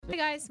Hey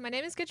guys, my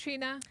name is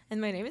Katrina.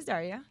 And my name is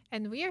Daria.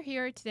 And we are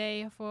here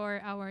today for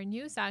our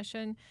new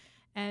session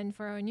and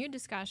for our new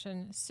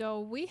discussion. So,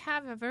 we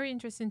have a very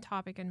interesting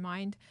topic in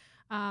mind.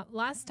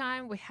 Last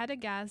time we had a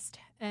guest,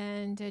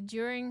 and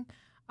during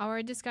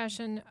our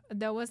discussion,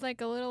 there was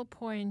like a little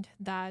point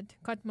that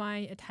caught my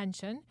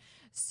attention.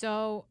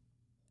 So,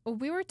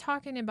 we were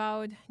talking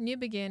about new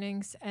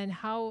beginnings and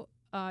how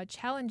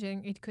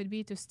challenging it could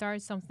be to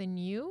start something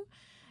new.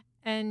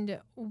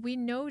 And we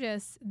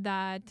noticed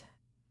that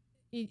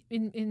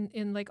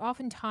in like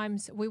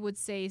oftentimes we would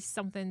say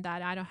something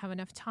that I don't have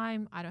enough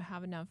time, I don't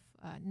have enough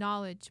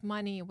knowledge,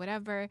 money,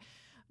 whatever.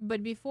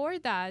 But before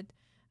that,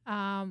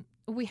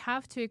 we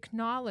have to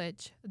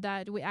acknowledge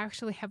that we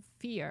actually have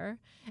fear,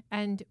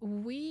 and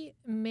we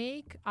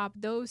make up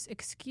those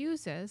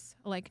excuses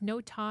like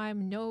no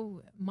time,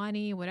 no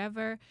money,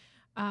 whatever,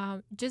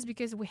 just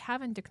because we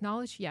haven't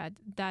acknowledged yet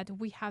that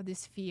we have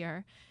this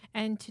fear.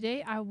 And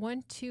today I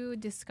want to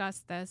discuss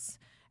this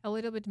a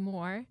little bit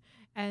more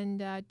and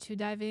to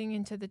diving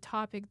into the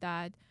topic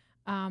that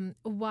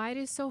why it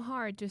is so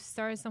hard to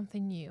start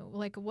something new,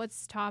 like what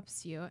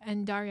stops you.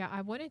 And Daria,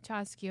 I wanted to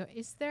ask you,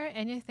 is there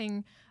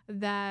anything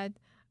that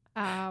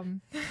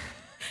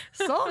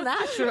So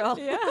natural.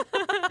 yeah,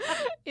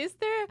 is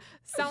there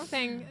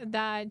something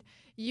that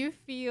you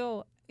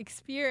feel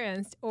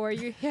experienced or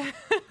you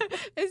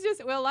it's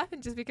just we're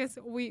laughing just because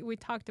we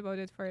talked about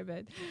it for a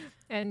bit,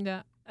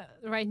 and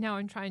right now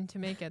I'm trying to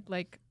make it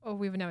like, oh,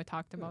 we've never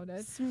talked about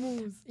it.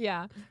 Smooth.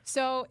 Yeah.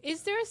 So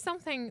is there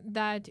something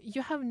that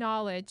you have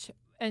knowledge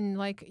and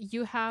like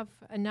you have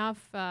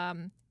enough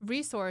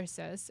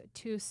resources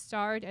to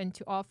start and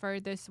to offer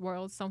this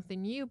world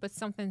something new, but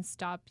something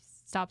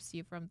stops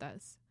you from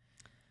this?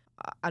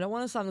 I don't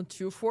want to sound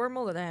too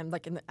formal that I'm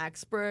like an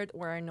expert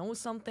or I know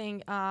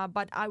something,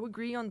 but I would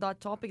agree on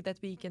that topic that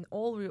we can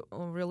all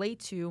relate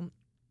to,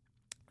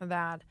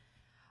 that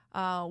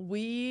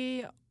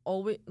we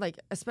always, like,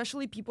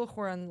 especially people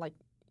who are in, like,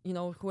 you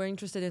know, who are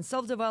interested in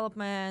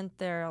self-development,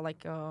 they're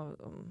like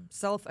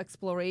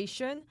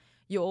self-exploration.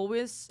 You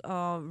always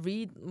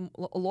read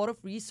a lot of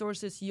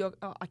resources. You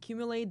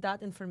accumulate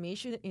that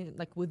information in,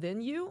 like, within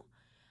you.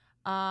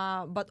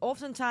 But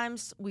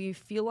oftentimes we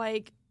feel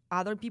like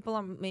other people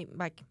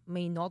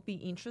may not be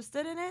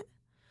interested in it,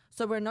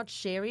 so we're not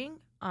sharing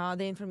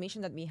the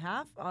information that we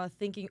have,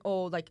 thinking,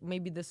 oh, like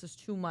maybe this is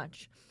too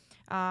much.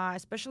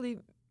 Especially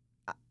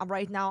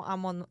right now,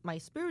 I'm on my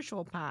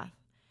spiritual path,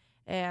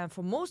 and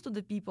for most of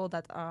the people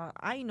that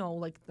I know,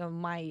 like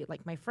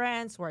my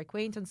friends or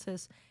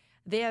acquaintances,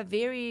 they are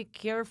very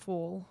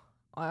careful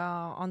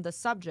on the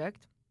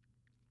subject.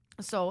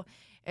 So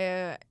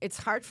it's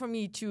hard for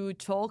me to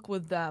talk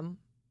with them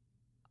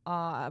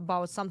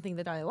about something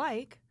that I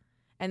like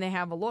and they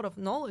have a lot of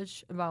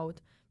knowledge about,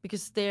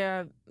 because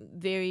they're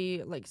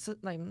very like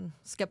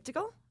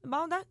skeptical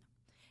about that.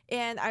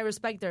 And I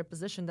respect their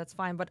position, that's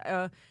fine. But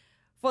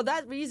for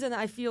that reason,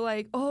 I feel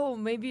like, oh,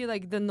 maybe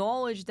like the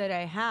knowledge that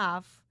I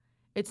have,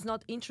 it's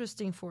not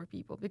interesting for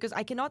people, because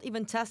I cannot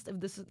even test if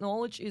this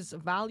knowledge is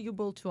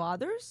valuable to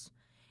others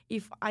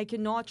if I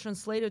cannot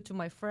translate it to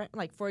my friend,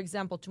 like for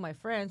example, to my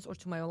friends or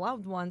to my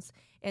loved ones,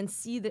 and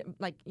see that,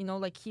 like, you know,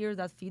 like hear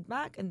that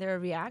feedback and their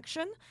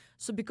reaction.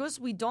 So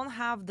because we don't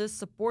have this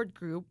support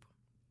group,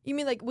 you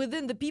mean like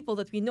within the people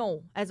that we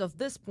know as of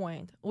this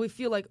point, we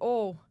feel like,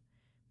 oh,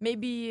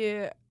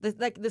 maybe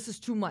like this is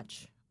too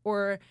much,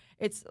 or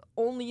it's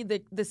only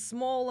the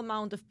small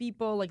amount of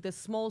people, like the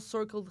small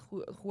circle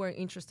who are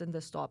interested in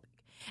this topic.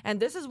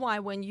 And this is why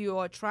when you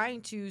are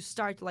trying to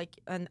start like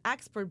an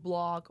expert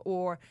blog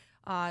or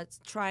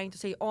trying to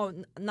say, oh,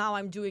 now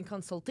I'm doing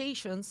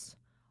consultations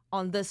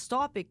on this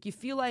topic, you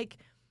feel like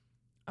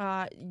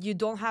you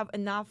don't have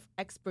enough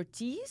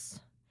expertise,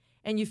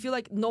 and you feel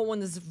like no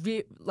one is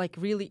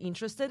really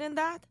interested in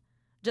that,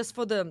 just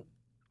for the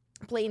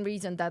plain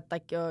reason that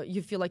like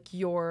you feel like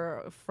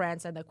your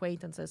friends and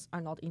acquaintances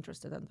are not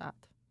interested in that.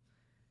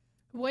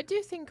 What do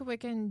you think we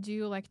can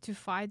do like to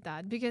fight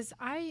that? Because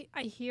I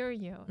hear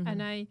you,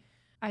 and I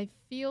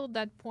feel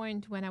that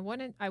point when I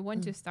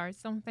want to start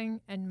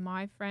something, and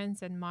my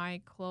friends and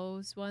my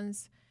close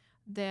ones,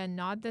 they're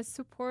not that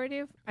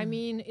supportive. I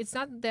mean, it's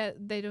not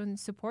that they don't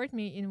support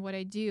me in what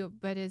I do,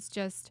 but it's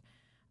just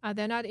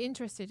they're not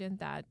interested in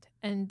that,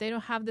 and they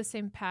don't have the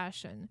same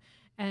passion,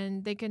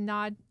 and they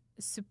cannot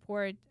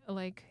support,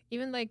 like,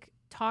 even like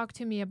talk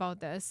to me about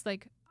this.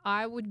 Like,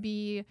 I would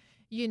be,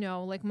 you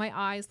know, like my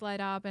eyes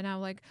light up and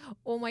I'm like,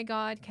 oh my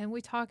God, can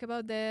we talk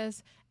about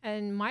this?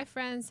 And my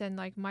friends and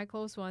like my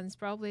close ones,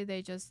 probably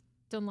they just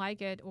don't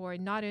like it or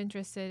not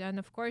interested. And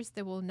of course,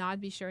 they will not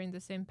be sharing the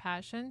same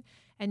passion.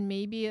 And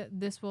maybe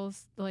this will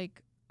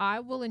like, I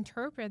will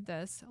interpret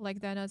this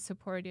like they're not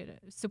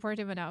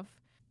supportive enough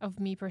of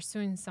me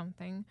pursuing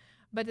something.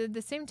 But at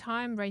the same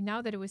time, right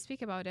now that we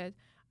speak about it,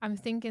 I'm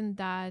thinking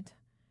that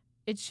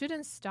it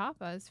shouldn't stop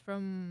us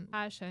from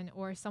passion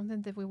or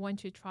something that we want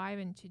to try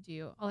and to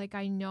do. Like,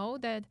 I know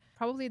that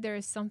probably there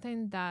is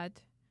something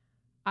that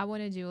I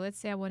want to do. Let's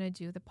say I want to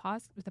do the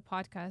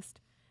podcast,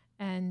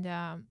 and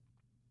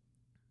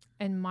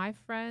my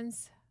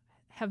friends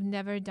have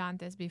never done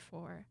this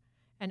before.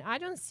 And I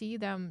don't see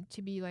them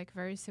to be like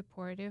very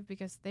supportive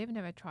because they've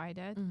never tried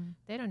it.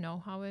 They don't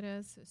know how it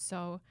is.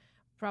 So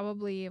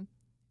probably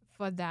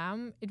for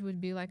them, it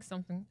would be like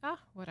something,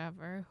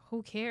 whatever.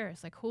 Who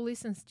cares? Like, who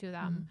listens to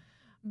them?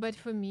 But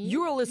for me,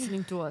 You're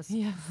listening to us.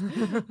 yes.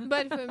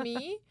 But for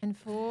me and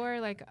for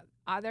like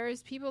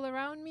others, people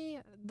around me,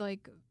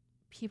 like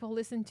people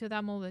listen to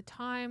them all the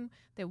time.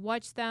 They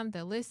watch them,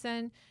 they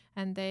listen,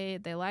 and they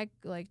like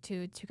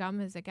to come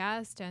as a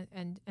guest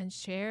and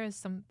share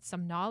some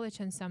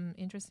knowledge and some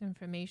interesting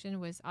information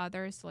with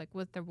others, like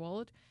with the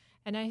world.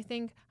 And I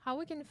think how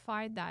we can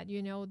fight that,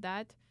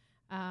 that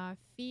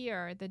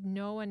fear that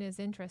no one is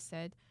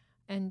interested,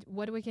 and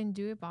what we can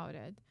do about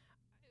it.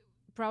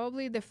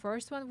 Probably the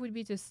first one would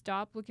be to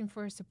stop looking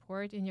for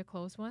support in your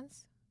close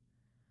ones.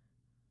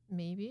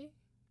 Maybe.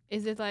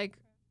 Is it like,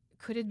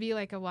 could it be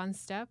like a one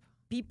step?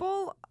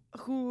 People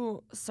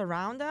who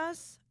surround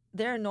us,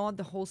 they're not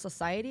the whole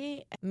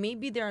society.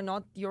 Maybe they're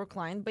not your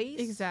client base.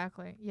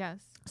 Exactly. Yes.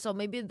 So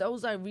maybe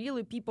those are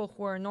really people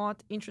who are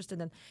not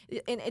interested in,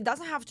 and it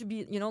doesn't have to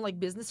be, like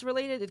business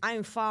related.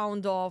 I'm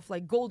fond of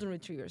like golden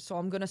retrievers. So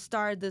I'm going to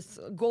start this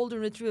golden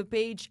retriever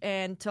page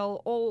and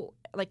tell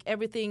like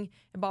everything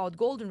about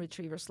golden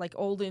retrievers, like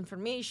all the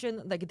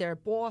information, like their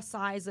paw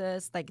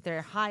sizes, like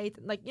their height,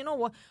 like,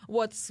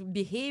 what's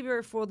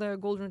behavior for the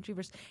golden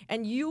retrievers.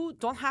 And you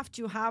don't have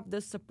to have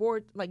this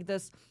support, like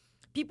this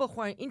people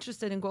who are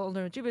interested in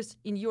golden retrievers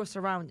in your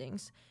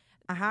surroundings.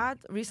 I had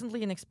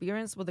recently an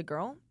experience with a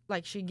girl.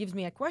 Like, she gives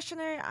me a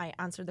questionnaire, I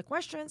answer the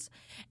questions,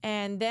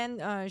 and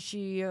then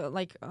she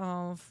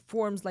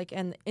forms like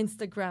an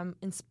Instagram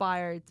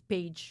inspired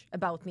page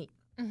about me.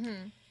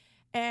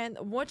 And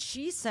what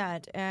she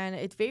said, and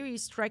it very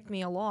struck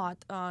me a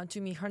lot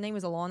to me, her name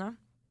is Alona.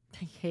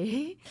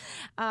 Okay.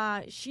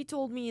 She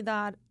told me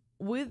that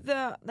with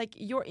the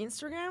your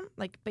Instagram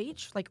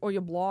page, or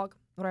your blog,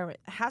 whatever, it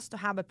has to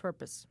have a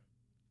purpose.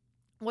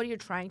 What are you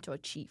trying to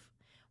achieve?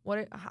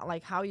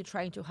 How are you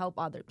trying to help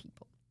other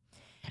people?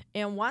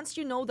 And once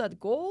you know that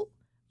goal,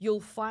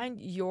 you'll find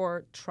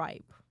your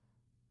tribe.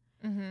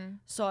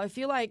 So I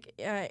feel like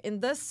in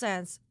this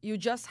sense, you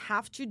just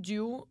have to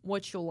do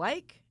what you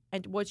like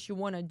and what you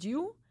want to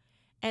do.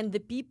 And the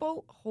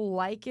people who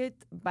like it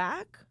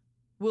back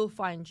will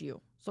find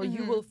you. So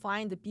you will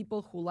find the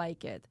people who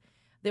like it.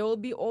 There will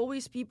be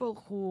always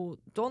people who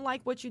don't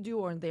like what you do,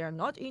 or they are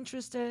not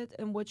interested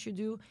in what you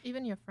do.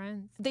 Even your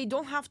friends. They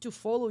don't have to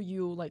follow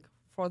you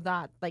for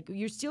that.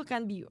 You still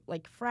can be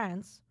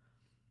friends,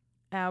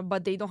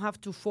 but they don't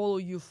have to follow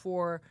you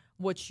for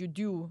what you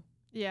do.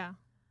 Yeah.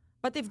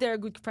 But if they're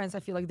good friends, I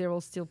feel like they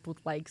will still put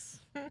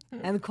likes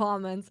and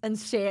comments and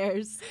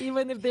shares,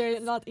 even if they're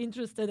not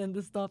interested in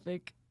this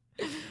topic.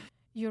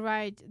 You're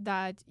right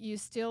that you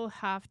still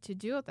have to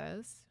do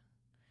this.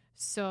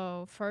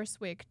 So first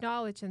we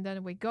acknowledge, and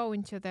then we go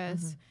into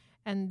this.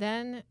 And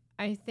then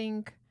I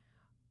think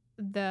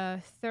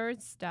the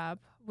third step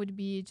would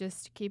be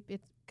just keep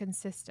it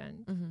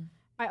consistent.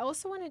 I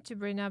also wanted to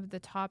bring up the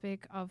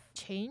topic of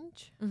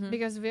change,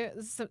 because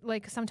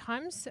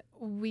sometimes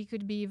we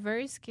could be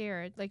very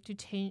scared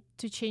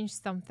to change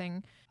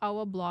something,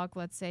 our blog,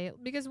 let's say,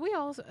 because we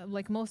also,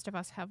 most of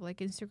us have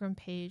Instagram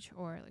page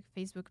or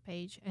Facebook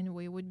page, and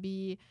we would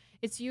be,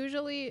 it's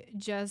usually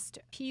just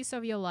a piece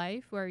of your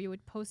life where you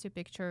would post your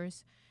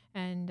pictures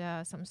and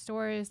some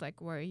stories, like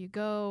where you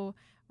go,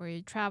 where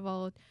you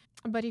traveled.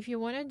 But if you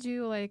want to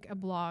do a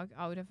blog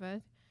out of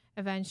it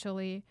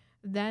eventually,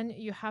 then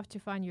you have to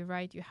find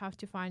you have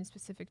to find a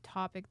specific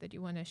topic that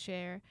you want to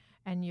share,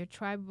 and your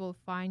tribe will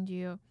find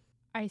you.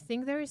 I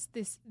think there's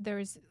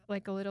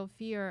a little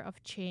fear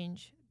of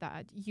change,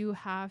 that you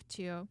have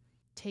to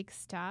take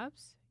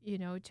steps,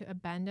 to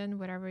abandon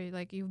whatever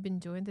you've been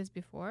doing this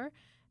before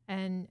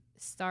and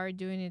start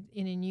doing it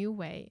in a new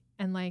way.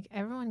 And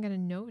everyone gonna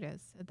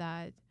notice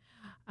that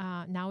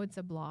now it's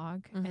a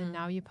blog, and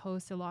now you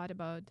post a lot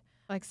about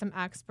some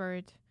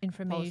expert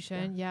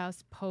information.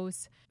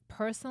 Posts.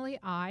 Personally,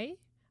 I'm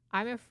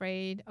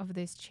afraid of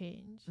this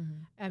change.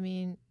 I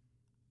mean,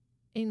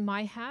 in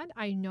my head,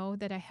 I know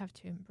that I have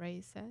to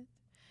embrace it,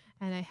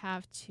 and I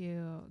have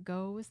to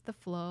go with the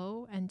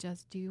flow and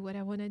just do what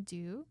I want to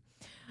do.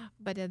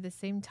 But at the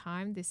same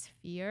time, this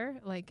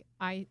fear,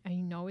 I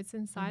know it's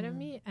inside of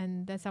me,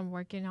 and that's I'm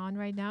working on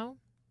right now.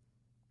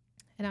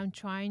 And I'm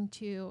trying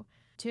to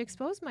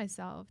expose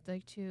myself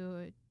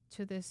to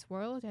this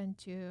world, and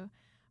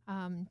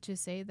to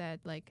say that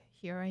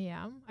here I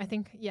am. I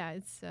think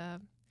it's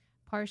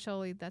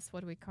partially that's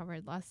what we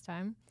covered last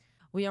time.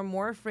 We are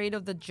more afraid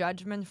of the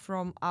judgment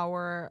from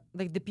our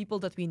the people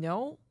that we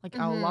know,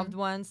 our loved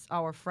ones,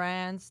 our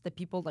friends, the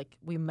people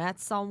we met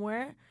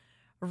somewhere,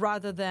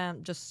 rather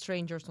than just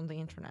strangers on the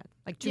internet.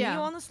 To me,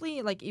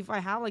 honestly, if I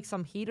have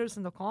some haters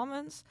in the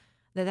comments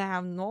that I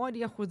have no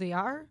idea who they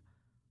are,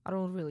 I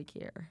don't really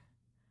care.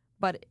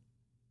 But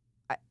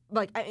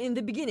in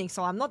the beginning,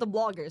 so I'm not a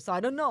blogger, so I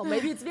don't know.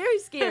 Maybe it's very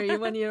scary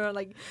when you're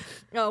like,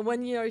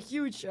 when you're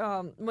huge,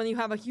 when you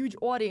have a huge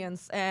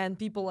audience and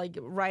people like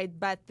write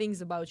bad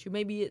things about you.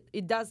 Maybe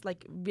it does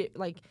like It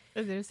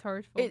is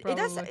hurtful.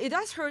 it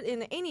does hurt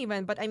in any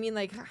event. But I mean,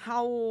 like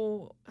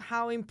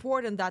how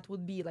important that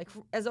would be. Like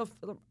as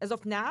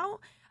of now,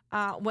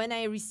 when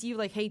I receive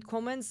like hate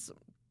comments.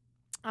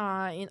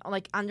 In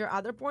like under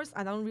other posts,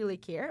 I don't really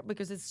care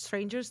because it's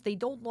strangers. They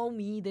don't know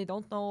me. They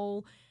don't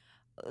know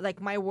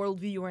like my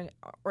worldview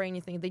or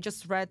anything. They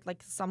just read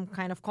like some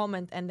kind of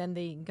comment and then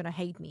they gonna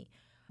hate me.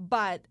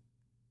 But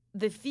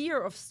the fear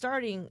of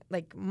starting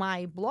like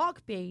my blog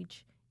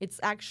page,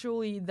 it's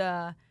actually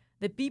the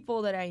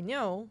people that I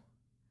know,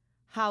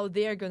 how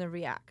they're gonna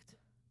react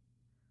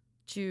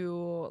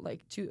to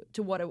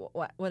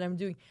what I'm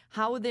doing,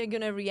 how they're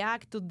gonna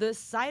react to this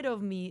side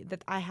of me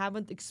that I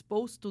haven't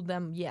exposed to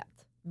them yet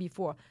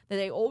before, that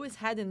I always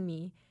had in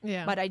me,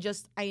 but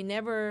I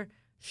never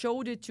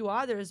showed it to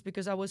others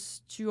because I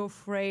was too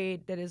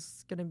afraid that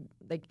it's gonna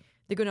like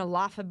they're gonna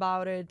laugh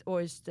about it,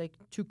 or it's like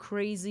too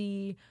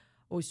crazy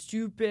or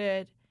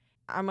stupid.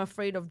 I'm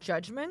afraid of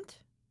judgment.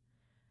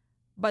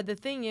 But the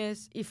thing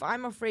is, if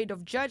I'm afraid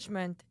of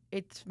judgment,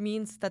 it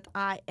means that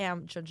I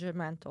am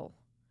judgmental.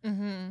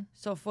 Mm-hmm.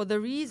 So for the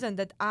reason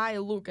that I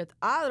look at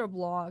other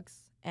blogs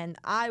and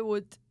I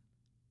would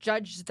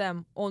judge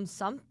them on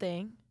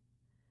something,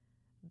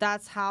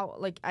 that's how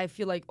like I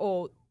feel like,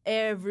 oh,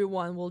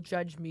 everyone will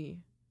judge me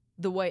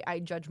the way I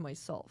judge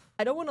myself.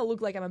 I don't want to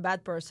look like I'm a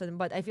bad person,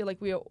 but I feel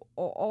like we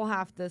all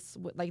have this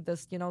like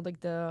this, you know,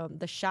 like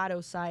the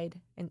shadow side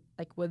and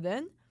like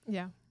within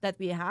that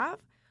we have.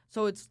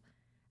 So it's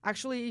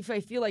actually, if I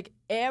feel like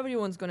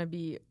everyone's gonna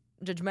be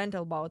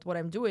judgmental about what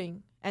I'm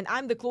doing, and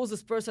I'm the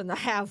closest person I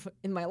have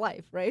in my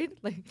life, right?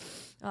 Like,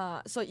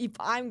 so if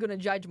I'm gonna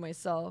judge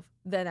myself,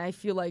 then I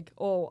feel like,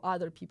 oh,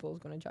 other people is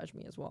gonna judge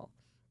me as well.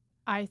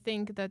 I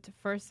think that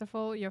first of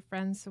all, your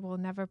friends will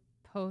never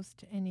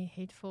post any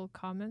hateful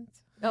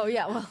comments. Oh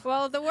yeah,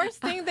 well, the worst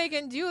thing they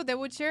can do, they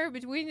would share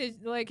between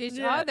each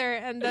other,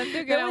 and then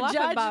they're gonna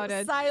laugh about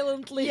it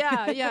silently.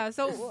 Yeah.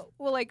 So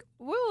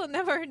we'll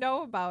never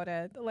know about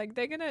it. Like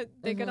they're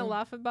gonna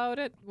laugh about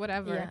it,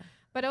 whatever. Yeah.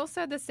 But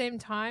also at the same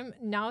time,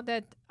 now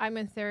that I'm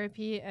in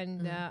therapy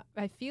and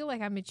I feel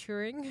like I'm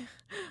maturing,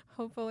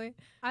 hopefully,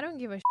 I don't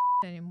give a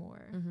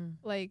anymore.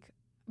 Like.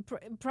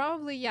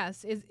 Probably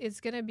yes, it's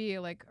gonna be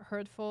like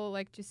hurtful,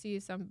 like to see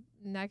some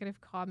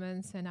negative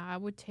comments, and I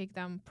would take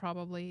them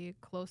probably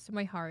close to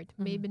my heart.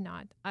 Maybe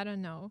not, I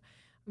don't know,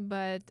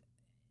 but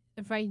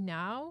right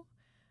now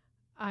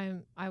I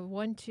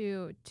want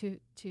to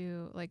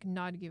like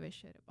not give a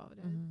shit about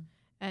it,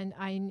 and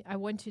I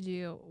want to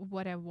do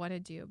what I want to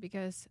do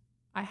because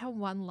I have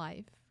one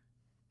life,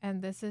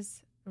 and this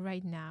is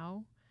right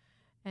now,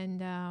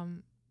 and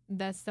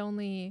that's the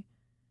only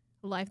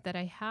life that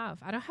I have.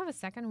 I don't have a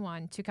second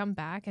one to come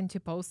back and to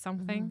post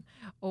something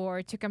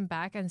or to come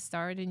back and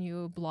start a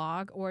new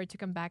blog or to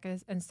come back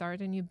and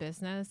start a new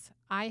business.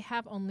 I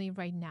have only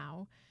right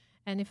now.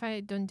 And if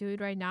I don't do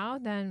it right now,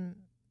 then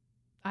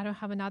I don't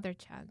have another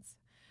chance.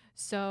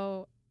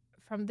 So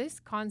from this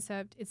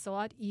concept, it's a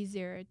lot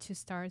easier to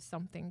start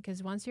something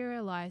because once you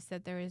realize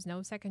that there is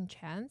no second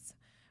chance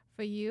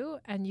for you,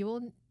 and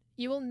you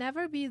will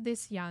never be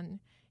this young.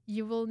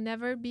 You will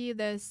never be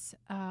this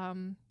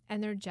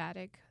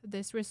energetic,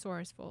 this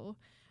resourceful.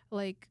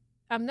 Like,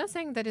 I'm not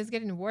saying that it's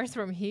getting worse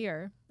from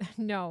here.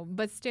 No,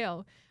 but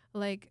still,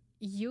 like,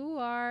 you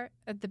are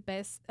at the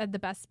best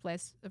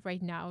place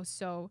right now.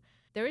 So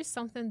there is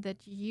something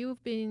that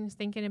you've been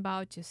thinking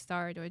about to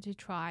start or to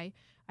try.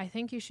 I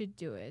think you should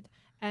do it.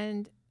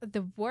 And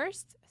the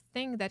worst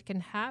thing that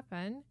can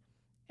happen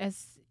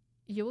is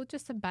you will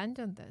just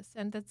abandon this,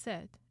 and that's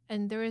it.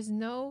 And there is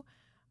nothing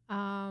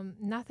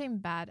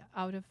bad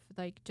out of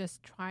like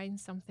just trying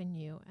something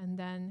new, and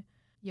then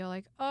you're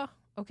like, oh,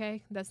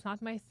 okay, that's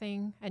not my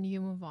thing, and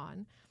you move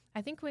on.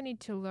 I think we need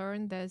to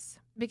learn this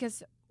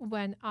because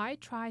when I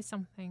try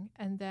something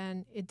and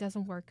then it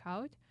doesn't work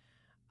out,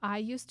 I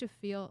used to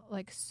feel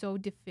like so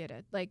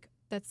defeated. Like,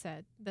 that's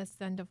it. That's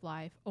the end of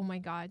life. Oh my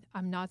God,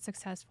 I'm not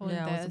successful in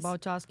this. Yeah, I was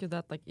about to ask you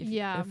that. Like,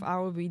 if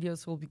our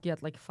videos will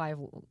get like five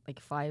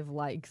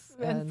likes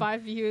and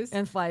 5 views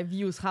and 5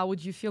 views, how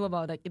would you feel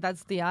about it?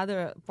 That's the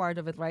other part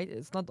of it, right?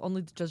 It's not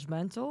only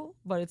judgmental,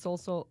 but it's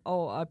also,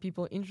 oh, are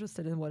people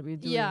interested in what we're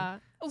doing? Yeah.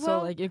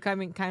 So like you're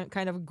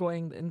kind of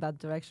going in that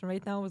direction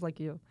right now. It's like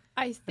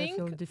I think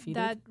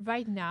that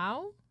right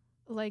now,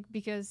 like,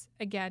 because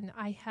again,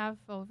 I have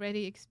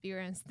already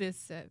experienced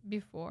this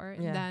before,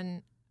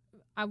 then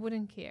I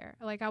wouldn't care.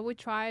 Like, I would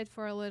try it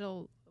for a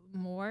little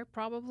more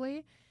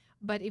probably,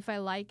 but if I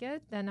like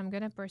it, then I'm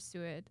gonna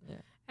pursue it. Yeah.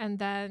 And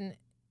then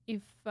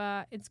if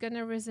it's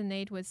gonna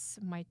resonate with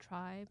my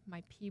tribe,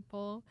 my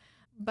people,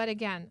 but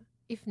again,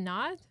 if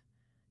not,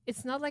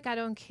 it's not like I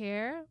don't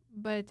care,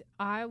 but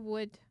I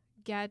would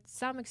get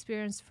some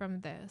experience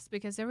from this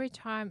because every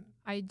time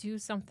I do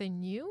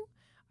something new,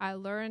 I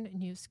learn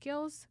new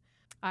skills,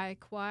 I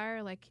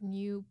acquire like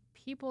new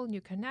people,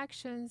 new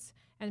connections,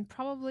 and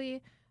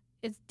probably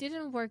it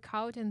didn't work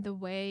out in the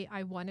way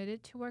I wanted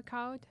it to work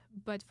out,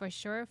 but for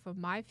sure for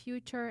my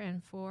future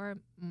and for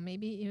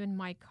maybe even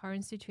my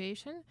current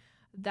situation,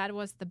 that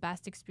was the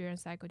best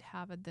experience I could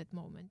have at that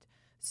moment.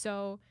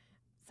 So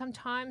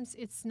sometimes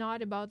it's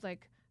not about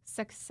like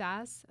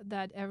success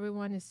that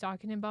everyone is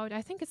talking about.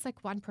 I think it's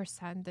like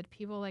 1% that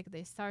people like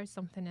they start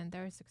something and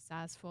they're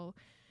successful.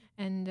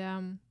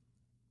 And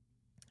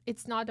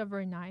it's not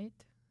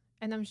overnight.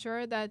 And I'm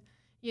sure that,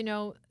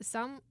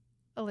 some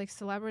like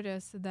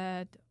celebrities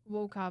that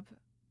woke up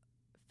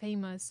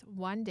famous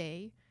one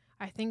day,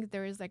 I think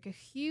there is like a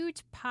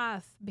huge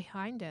path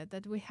behind it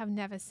that we have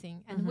never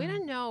seen. And we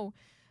don't know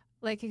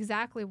like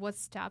exactly what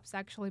steps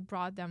actually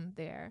brought them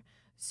there.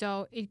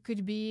 So it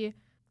could be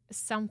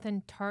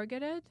something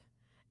targeted,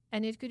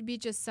 and it could be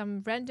just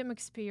some random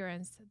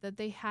experience that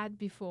they had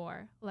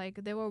before,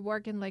 like they were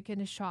working like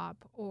in a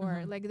shop,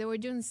 or like they were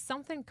doing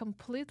something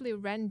completely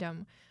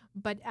random,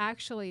 but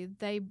actually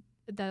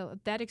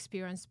that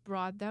experience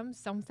brought them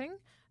something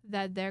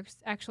that they're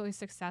actually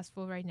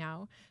successful right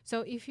now.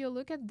 So if you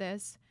look at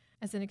this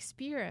as an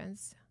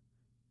experience,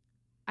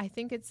 I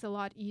think it's a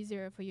lot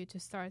easier for you to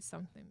start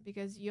something,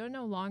 because you're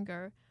no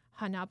longer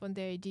hung up on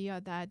the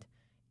idea that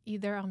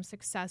either I'm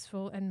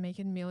successful and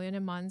making million a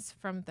month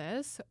from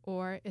this,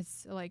 or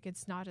it's like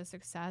it's not a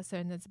success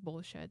and it's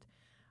bullshit.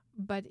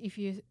 But if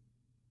you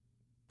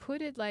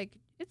put it like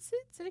it's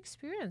an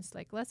experience,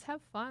 like let's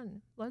have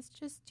fun, let's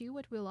just do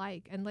what we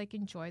like and like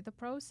enjoy the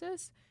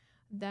process,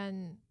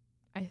 then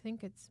I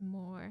think it's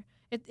more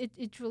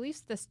it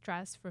relieves the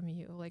stress from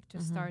you, like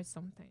to start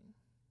something.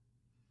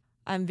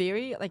 I'm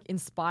very like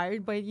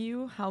inspired by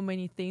you, how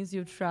many things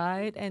you've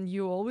tried, and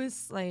you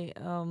always like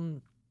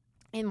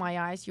in my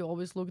eyes you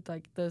always looked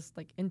like this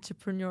like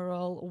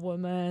entrepreneurial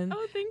woman.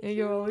 Oh, thank And you.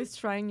 you're always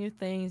trying new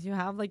things. You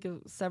have like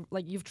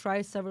like you've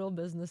tried several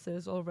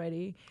businesses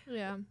already,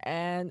 Yeah.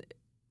 and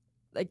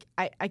like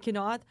I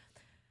cannot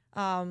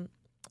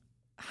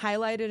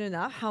highlight it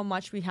enough how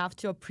much we have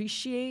to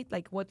appreciate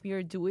like what we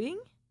are doing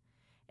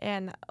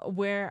and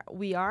where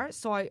we are.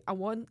 So I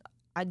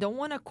don't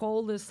want to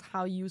call this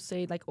how you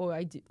say like, oh,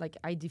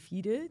 I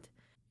defeated.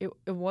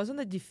 It wasn't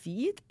a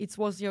defeat. It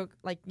was your,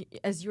 like,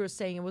 as you were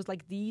saying, it was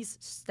like these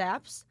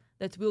steps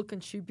that will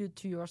contribute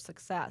to your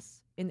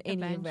success in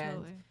any event.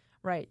 Eventually.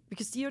 Right,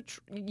 because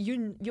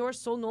you're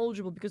so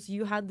knowledgeable, because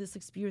you had this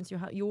experience.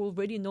 You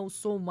already know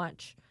so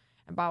much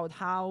about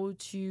how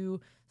to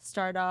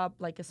start up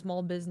like a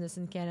small business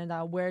in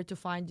Canada, where to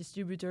find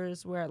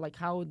distributors, where like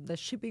how the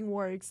shipping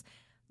works.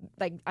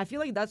 Like I feel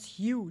like that's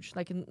huge.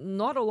 Like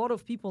not a lot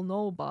of people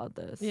know about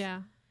this.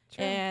 Yeah.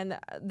 True. And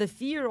the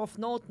fear of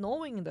not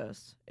knowing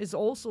this is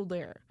also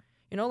there.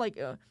 Like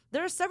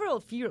there are several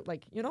fears.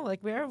 Like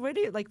like we're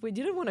already like we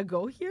didn't want to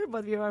go here,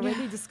 but we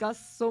already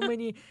discussed so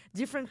many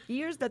different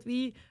fears that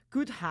we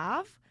could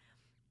have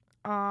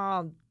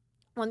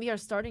when we are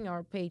starting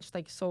our page.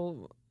 Like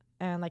so,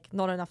 and like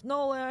not enough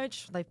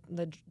knowledge, like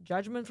the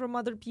judgment from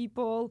other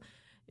people,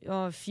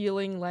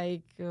 feeling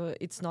like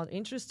it's not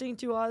interesting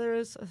to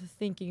others,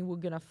 thinking we're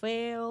gonna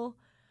fail.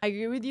 I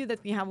agree with you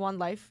that we have one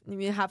life.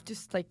 We have to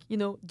like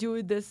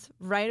do this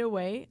right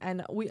away,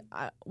 and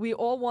we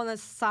all want to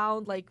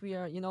sound like we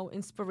are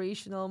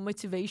inspirational,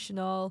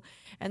 motivational,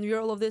 and we're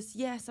all of this.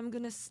 Yes, I'm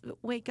gonna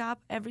wake up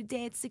every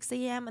day at 6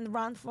 a.m. and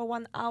run for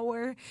 1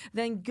 hour,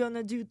 then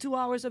gonna do 2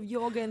 hours of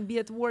yoga and be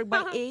at work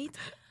by 8.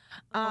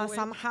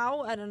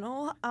 Somehow, I don't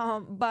know.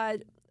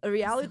 But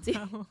reality,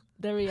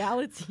 the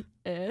reality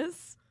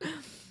is,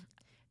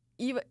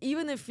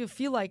 even if you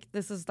feel like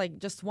this is like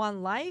just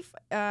one life,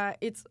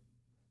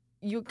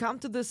 you come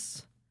to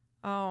this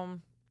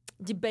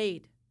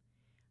debate.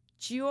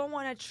 Do you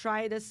want to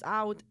try this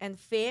out and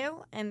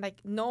fail and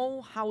like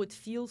know how it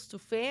feels to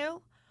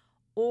fail,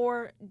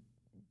 or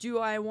do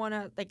I want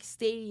to like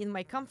stay in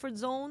my comfort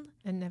zone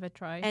and never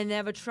try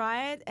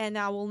it, and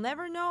I will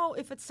never know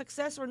if it's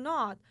success or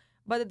not,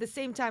 but at the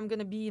same time I'm going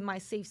to be in my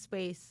safe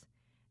space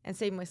and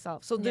save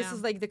myself. So this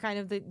is like the kind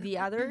of the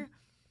other.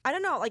 I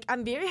don't know, like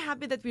I'm very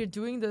happy that we're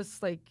doing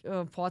this like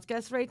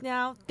podcast right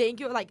now. Thank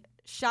you, like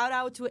shout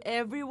out to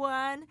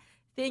everyone.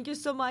 Thank you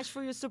so much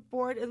for your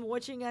support and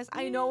watching us.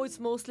 I know it's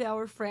mostly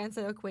our friends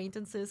and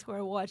acquaintances who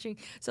are watching,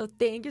 so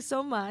thank you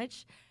so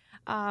much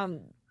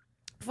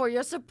for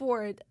your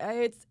support.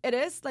 It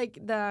is like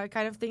the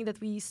kind of thing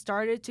that we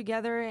started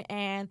together,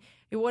 and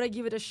we want to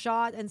give it a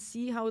shot and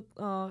see how it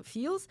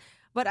feels.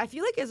 But I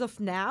feel like as of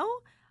now,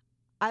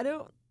 I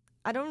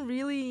don't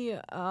really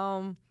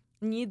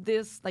need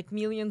this like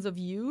millions of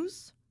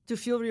views to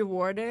feel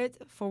rewarded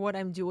for what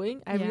I'm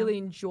doing. I really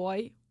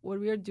enjoy what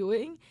we are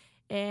doing,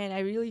 and I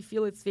really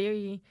feel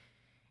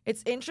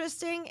it's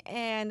interesting,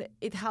 and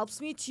it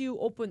helps me to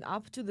open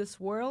up to this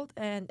world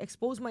and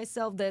expose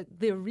myself, that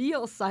the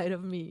real side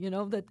of me,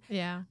 that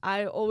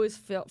I always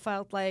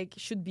felt like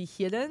should be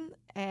hidden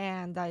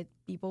and that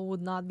people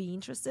would not be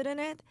interested in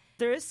it.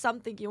 There is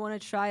something you want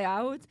to try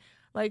out.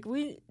 Like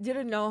we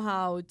didn't know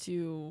how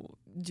to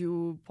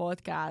do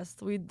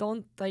podcasts. We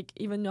don't like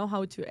even know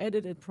how to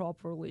edit it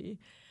properly.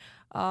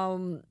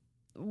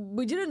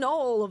 we didn't know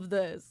all of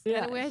this.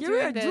 Yeah, And we're here we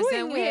are doing this,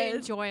 and doing we're it.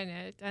 enjoying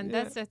it. And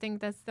Yeah. that's, I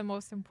think that's the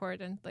most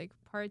important like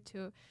part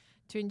to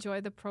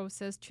enjoy the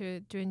process,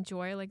 to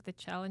enjoy like the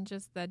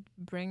challenges that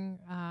bring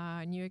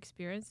new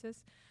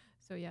experiences.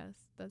 So yes,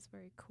 that's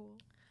very cool.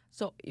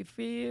 So if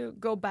we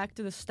go back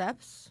to the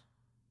steps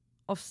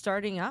of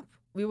starting up,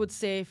 we would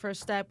say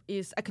first step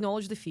is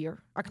acknowledge the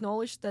fear.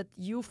 Acknowledge that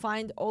you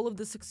find all of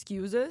these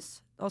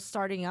excuses of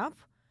starting up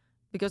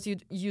because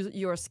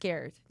you're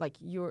scared. Like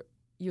you're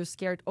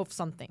scared of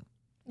something.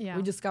 Yeah.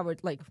 We discovered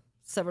like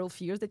several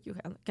fears that you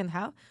can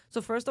have.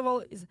 So first of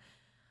all is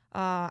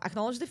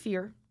acknowledge the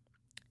fear.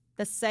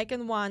 The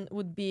second one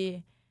would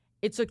be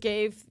it's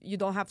okay if you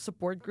don't have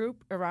support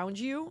group around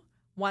you.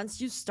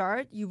 Once you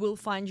start, you will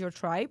find your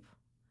tribe.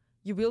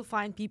 You will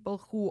find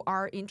people who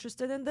are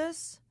interested in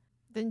this.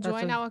 Then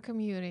join our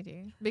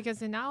community,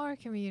 because in our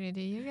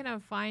community you're gonna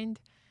find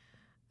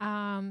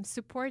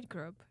support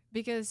group,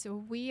 because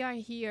we are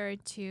here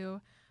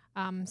to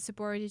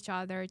support each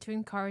other, to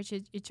encourage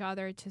each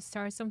other to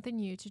start something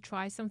new, to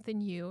try something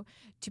new,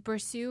 to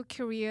pursue a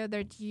career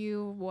that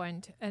you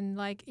want. And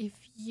like if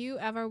you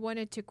ever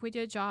wanted to quit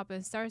your job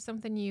and start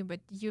something new, but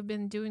you've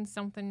been doing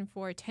something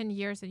for 10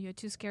 years and you're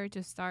too scared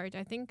to start,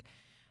 I think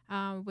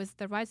with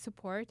the right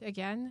support,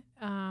 again,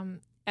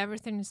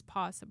 everything is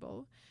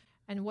possible.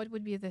 And what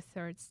would be the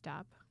third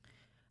step?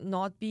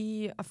 Not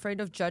be afraid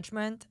of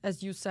judgment.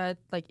 As you said,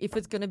 like if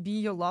it's going to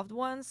be your loved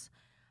ones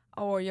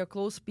or your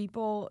close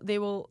people, they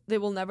will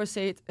never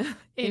say it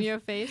In your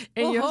face.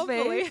 in your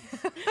hopefully.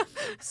 face.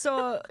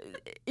 So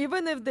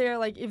even if they're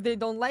like, if they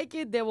don't like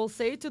it, they will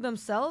say it to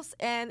themselves,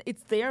 and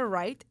it's their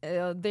right.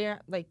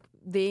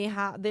 They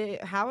have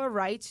a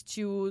right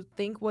to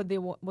think what they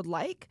would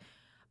like.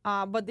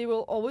 But they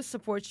will always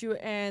support you,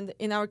 and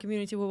in our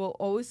community, we will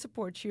always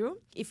support you.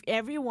 If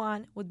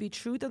everyone would be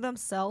true to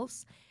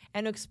themselves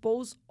and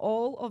expose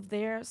all of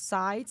their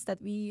sides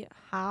that we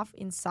have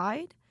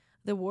inside,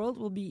 the world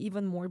will be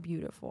even more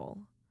beautiful.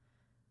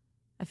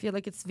 I feel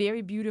like it's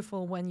very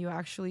beautiful when you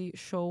actually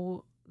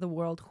show the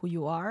world who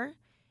you are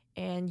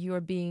and you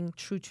are being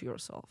true to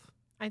yourself.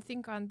 I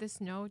think on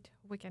this note,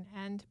 we can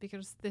end,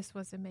 because this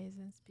was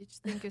amazing speech.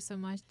 Thank you so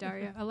much,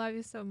 Daria. I love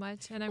you so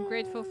much, and I'm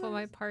grateful for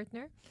my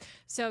partner.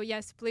 So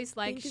yes, please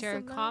like, Thank you share,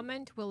 so much.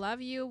 comment. We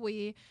love you.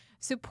 We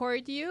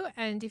support you.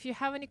 And if you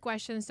have any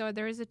questions, or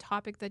there is a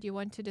topic that you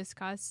want to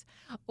discuss,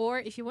 or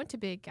if you want to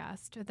be a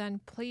guest, then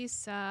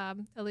please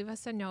leave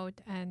us a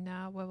note, and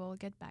we will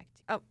get back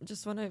to you.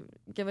 Just want to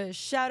give a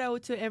shout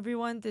out to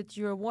everyone that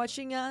you're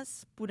watching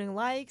us, putting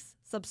likes,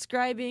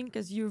 subscribing,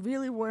 because you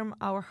really warm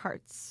our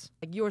hearts.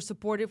 Like, you're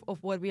supportive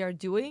of what we are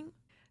doing.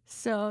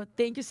 So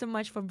thank you so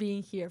much for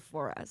being here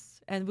for us,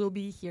 and we'll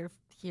be here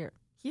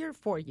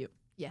for you.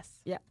 Yes.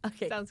 Yeah.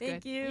 Okay. Sounds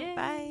Thank good. you. Yay.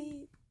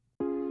 Bye.